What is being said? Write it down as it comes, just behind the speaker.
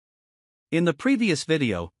In the previous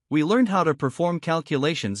video, we learned how to perform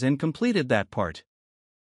calculations and completed that part.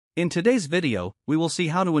 In today's video, we will see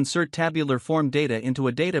how to insert tabular form data into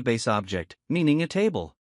a database object, meaning a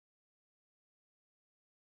table.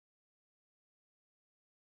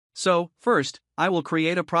 So, first, I will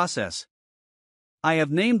create a process. I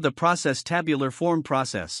have named the process tabular form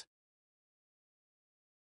process.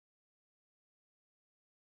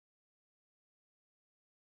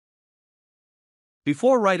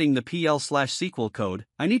 Before writing the PL/SQL code,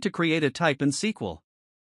 I need to create a type in SQL.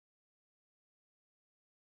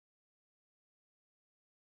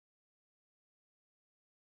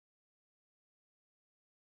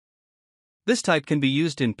 This type can be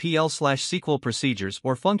used in PL/SQL procedures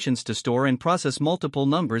or functions to store and process multiple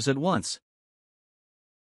numbers at once.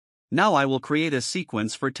 Now I will create a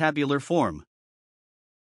sequence for tabular form.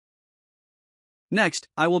 Next,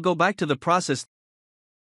 I will go back to the process.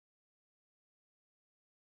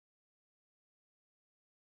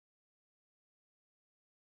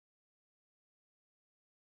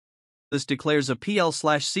 This declares a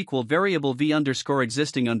PL/SQL variable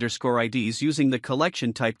v_existing_IDs using the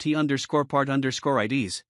collection type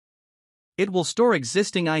t_part_IDs. It will store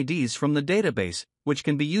existing IDs from the database, which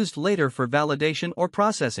can be used later for validation or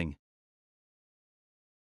processing.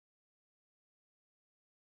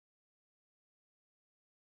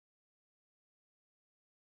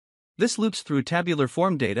 This loops through tabular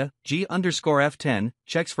form data, g_f10,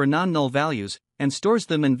 checks for non-null values, and stores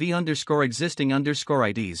them in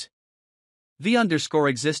v_existing_IDs.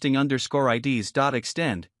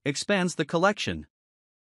 v_existing_IDs.extend expands the collection.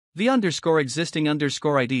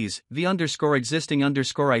 v_existing_IDs,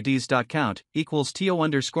 v_existing_IDs.count equals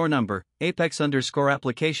to_number,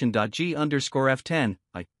 apex_application.g_f10,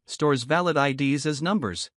 stores valid IDs as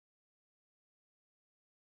numbers.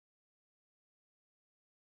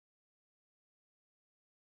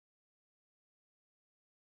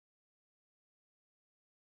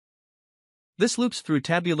 This loops through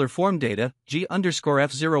tabular form data,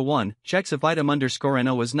 g_f01, checks if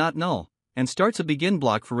item_no is not null, and starts a begin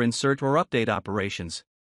block for insert or update operations.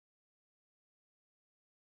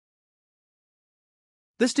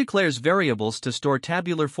 This declares variables to store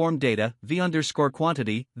tabular form data,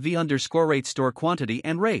 v_quantity, v_rate store quantity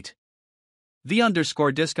and rate.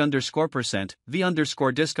 v_disk_%,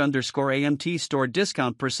 v_disk_amt store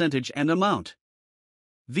discount percentage and amount.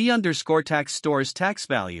 v_tax stores tax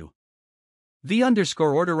value.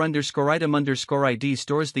 v_order_item_id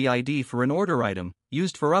stores the ID for an order item,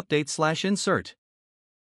 used for update/insert.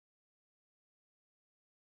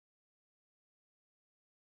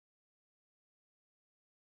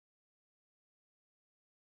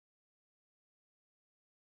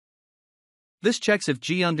 This checks if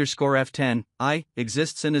g_f10,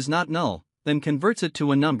 exists and is not null, then converts it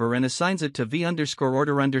to a number and assigns it to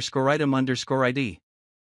v_order_item_id.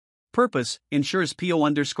 Purpose, ensures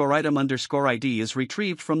PO_item_id is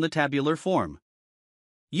retrieved from the tabular form.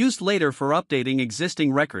 Used later for updating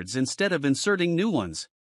existing records instead of inserting new ones.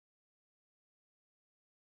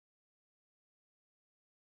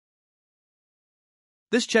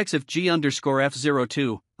 This checks if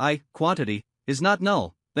g_f02, quantity, is not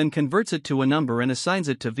null, then converts it to a number and assigns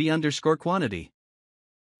it to v_quantity.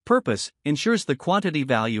 Purpose, ensures the quantity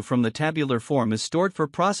value from the tabular form is stored for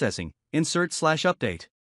processing, insert/update.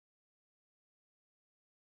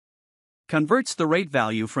 Converts the rate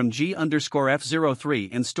value from g_f03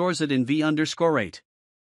 and stores it in v_rate.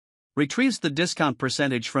 Retrieves the discount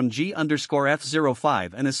percentage from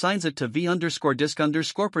g_f05 and assigns it to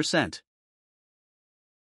v_disk_%.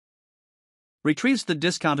 Retrieves the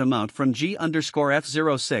discount amount from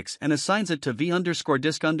g_f06 and assigns it to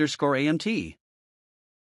v_disk_amt.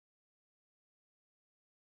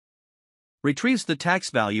 Retrieves the tax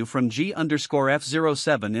value from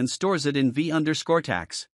g_f07 and stores it in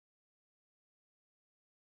v_tax.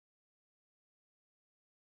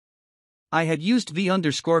 I had used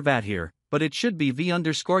v_vat here, but it should be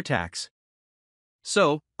v_tax.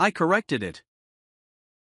 So, I corrected it.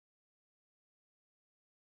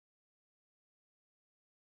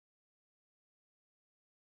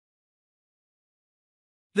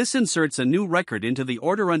 This inserts a new record into the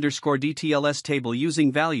order_DTLS table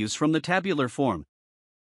using values from the tabular form.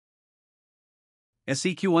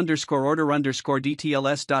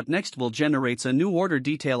 seq_order_DTLS.next will generates a new order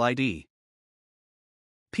detail ID.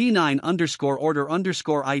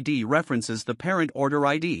 P9_order_ID references the parent order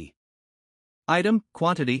ID. Item,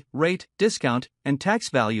 quantity, rate, discount, and tax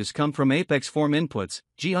values come from Apex form inputs,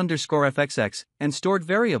 g_fxx, and stored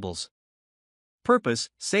variables. Purpose,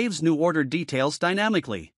 saves new order details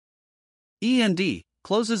dynamically. END,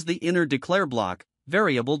 closes the inner declare block,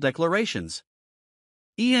 variable declarations.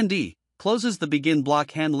 END, closes the begin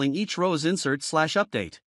block handling each row's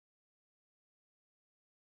insert/update.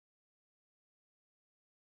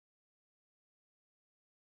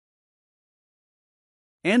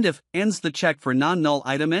 And if ends the check for non-null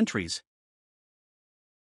item entries.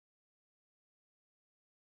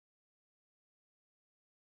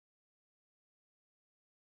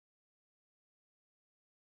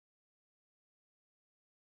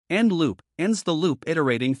 End loop ends the loop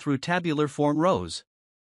iterating through tabular form rows.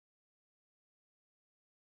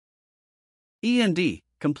 END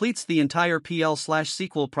completes the entire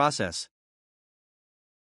PL/SQL process.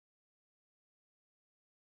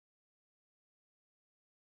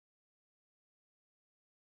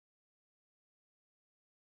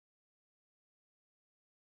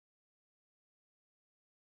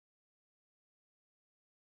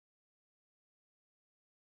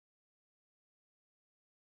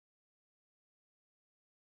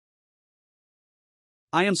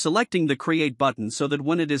 I am selecting the Create button so that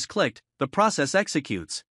when it is clicked, the process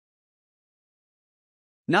executes.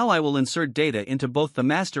 Now I will insert data into both the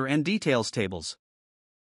master and details tables.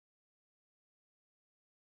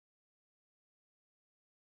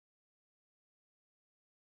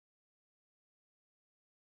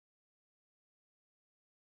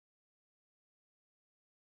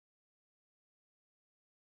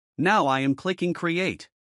 Now I am clicking Create.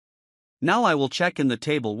 Now I will check in the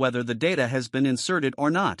table whether the data has been inserted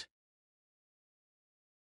or not.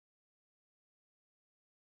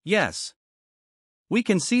 Yes. We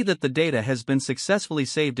can see that the data has been successfully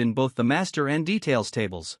saved in both the master and details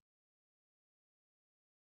tables.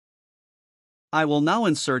 I will now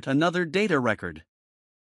insert another data record.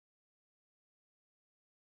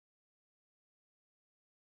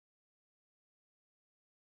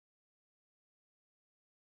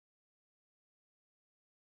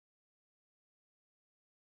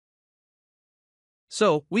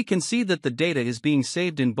 So, we can see that the data is being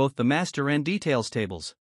saved in both the master and details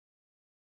tables.